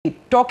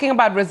talking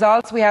about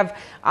results. We have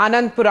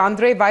Anant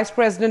Purandare, Vice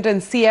President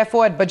and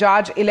CFO at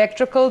Bajaj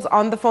Electircals,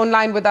 on the phone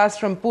line with us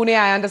from Pune,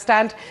 I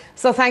understand.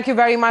 So thank you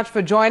very much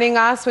for joining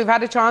us. We've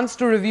had a chance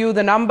to review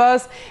the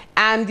numbers.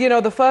 And, you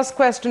know, the first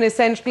question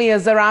essentially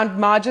is around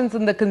margins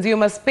in the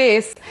consumer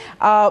space.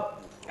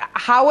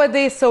 How are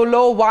they so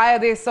low? Why are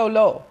they so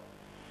low?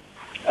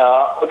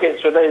 Okay,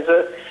 so there is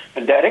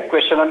a direct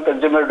question on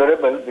consumer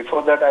durable.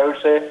 Before that, I would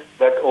say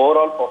that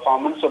overall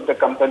performance of the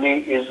company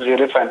is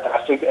really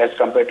fantastic as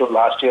compared to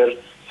last year's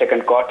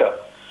second quarter.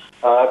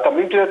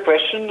 Coming to your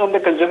question on the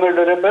consumer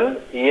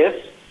durable, yes,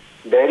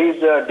 there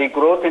is a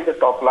degrowth in the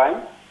top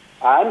line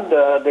and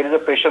there is a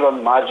pressure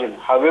on margin.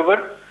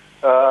 However,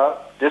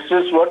 this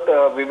is what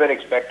we were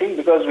expecting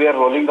because we are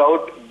rolling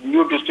out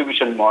new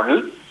distribution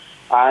model,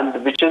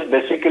 and which is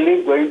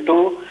basically going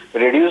to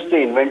reduce the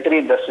inventory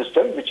in the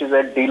system, which is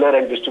at dealer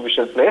and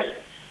distribution place,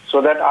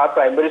 so that our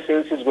primary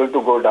sales is going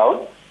to go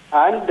down.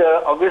 And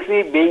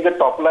obviously, being the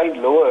top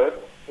line lower,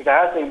 it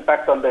has an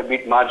impact on the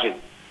EBIT margin.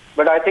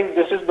 But I think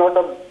this is not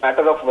a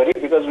matter of worry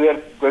because we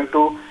are going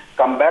to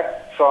come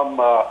back from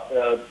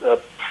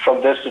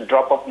this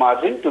drop of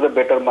margin to the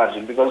better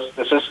margin, because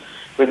this is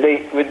with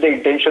the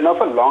intention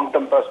of a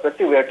long-term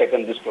perspective we have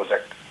taken this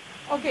project.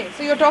 Okay,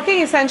 so you're talking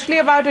essentially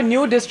about a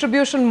new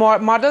distribution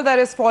model that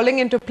is falling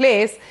into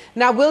place.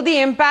 Now, will the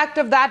impact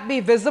of that be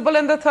visible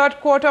in the third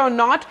quarter or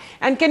not?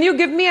 And can you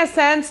give me a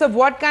sense of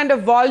what kind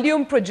of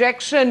volume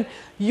projection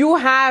you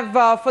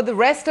have for the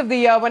rest of the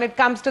year when it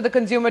comes to the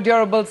consumer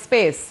durable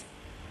space?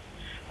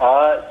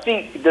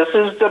 See, this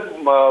is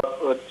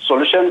the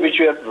solution which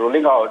we are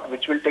rolling out,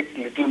 which will take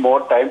a little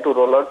more time to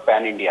roll out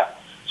pan-India.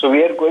 So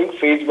we are going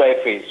phase by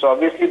phase. So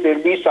obviously there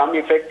will be some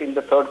effect in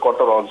the third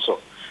quarter also.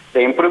 The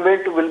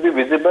improvement will be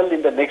visible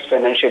in the next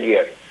financial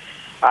year.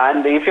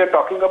 And if you're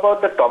talking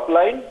about the top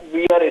line,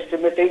 we are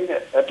estimating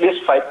at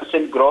least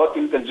 5% growth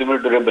in consumer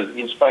durable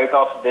in spite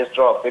of this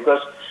drop, because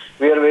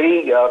we are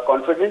very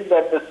confident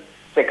that the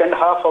second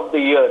half of the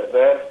year,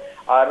 where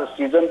our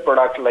season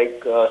product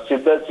like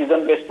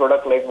season-based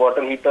product like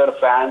water heater,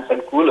 fans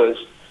and coolers,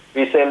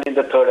 we sell in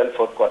the third and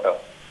fourth quarter.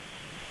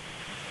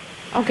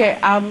 Okay,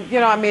 you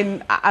know, I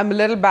mean, I'm a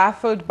little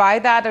baffled by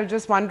that. I'm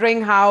just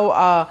wondering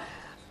how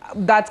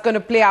that's going to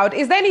play out.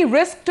 Is there any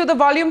risk to the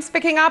volumes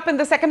picking up in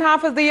the second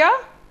half of the year?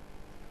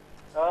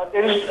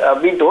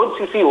 We don't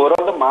see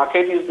overall the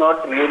market is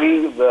not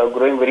really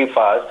growing very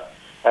fast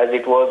as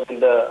it was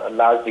in the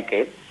last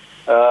decade.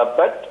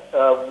 But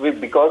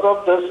because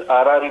of this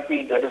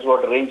RREP, that is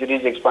what range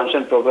reach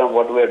expansion program,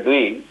 what we are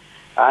doing,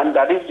 and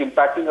that is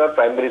impacting our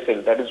primary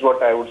sales. That is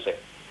what I would say.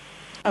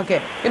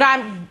 Okay. You know,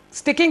 I'm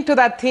sticking to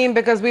that theme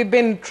because we've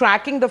been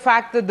tracking the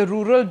fact that the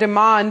rural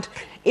demand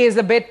is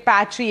a bit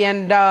patchy,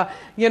 and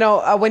you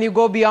know, when you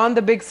go beyond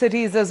the big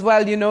cities as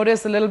well, you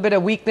notice a little bit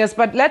of weakness.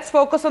 But let's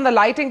focus on the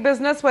lighting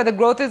business where the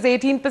growth is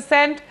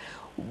 18%.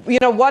 You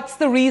know, what's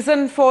the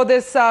reason for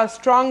this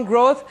strong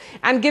growth?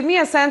 And give me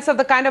a sense of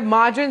the kind of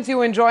margins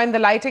you enjoy in the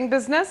lighting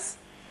business.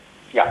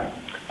 Yeah.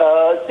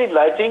 See,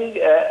 lighting,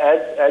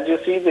 as you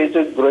see, this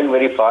is growing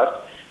very fast.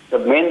 The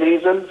main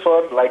reason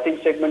for lighting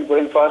segment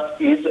going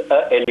fast is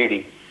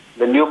LED.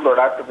 The new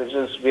product, which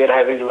is we are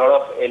having a lot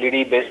of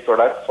LED-based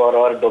product for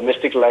our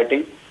domestic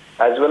lighting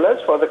as well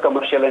as for the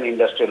commercial and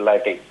industrial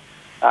lighting,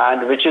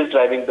 and which is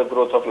driving the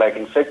growth of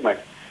lighting segment.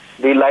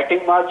 The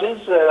lighting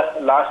margins,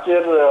 last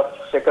year,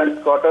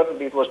 second quarter,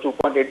 it was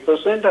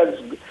 2.8%,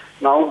 has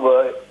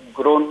now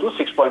grown to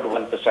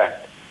 6.1%.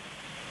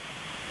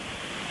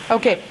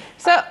 Okay.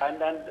 So,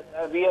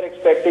 and we are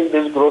expecting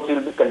this growth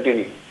will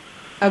continue.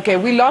 Okay,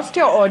 we lost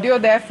your audio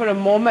there for a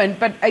moment,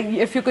 but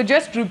if you could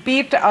just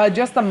repeat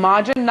just the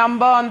margin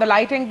number on the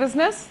lighting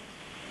business.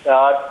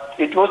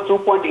 It was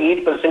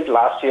 2.8%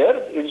 last year.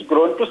 It's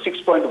grown to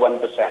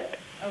 6.1%.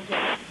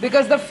 Okay.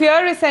 Because the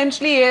fear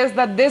essentially is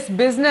that this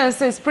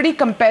business is pretty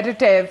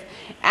competitive,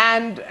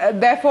 and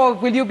therefore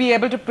will you be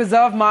able to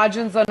preserve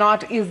margins or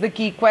not is the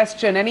key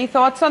question. Any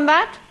thoughts on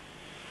that?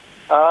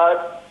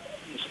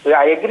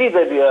 I agree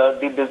that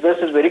the business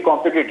is very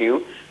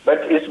competitive, but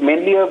it's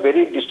mainly a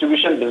very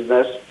distribution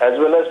business, as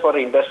well as for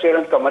industrial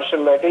and commercial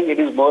lighting, it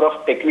is more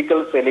of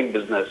technical selling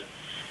business.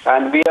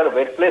 And we are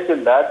well placed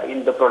in that,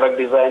 in the product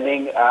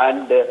designing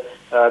and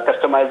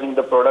customizing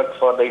the product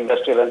for the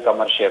industrial and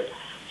commercial.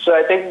 So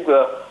I think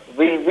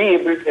we'll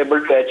be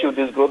able to achieve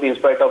this growth in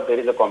spite of there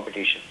is a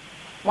competition.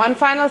 One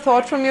final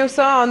thought from you,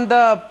 sir, on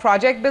the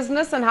project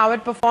business and how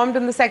it performed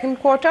in the second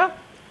quarter?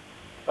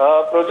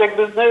 Project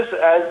business,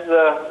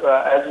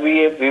 as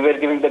we were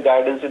giving the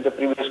guidance in the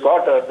previous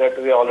quarter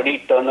that we already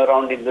turned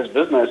around in this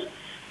business,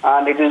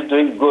 and it is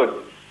doing good.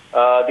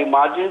 The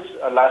margins,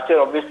 last year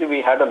obviously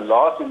we had a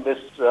loss in this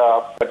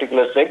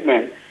particular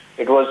segment.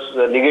 It was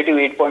negative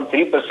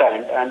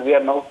 8.3%, and we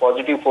are now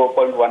positive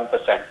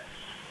 4.1%.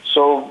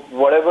 So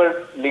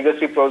whatever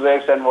legacy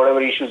projects and whatever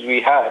issues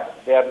we had,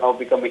 they are now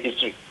becoming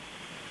history.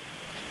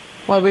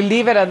 Well, we'll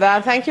leave it at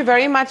that. Thank you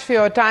very much for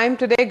your time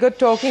today. Good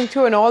talking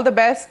to you and all the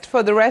best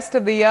for the rest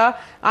of the year.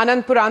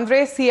 Anant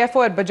Purandare,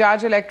 CFO at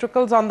Bajaj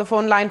Electircals on the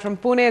phone line from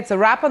Pune. It's a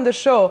wrap on the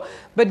show.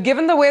 But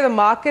given the way the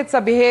markets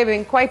are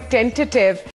behaving, quite tentative.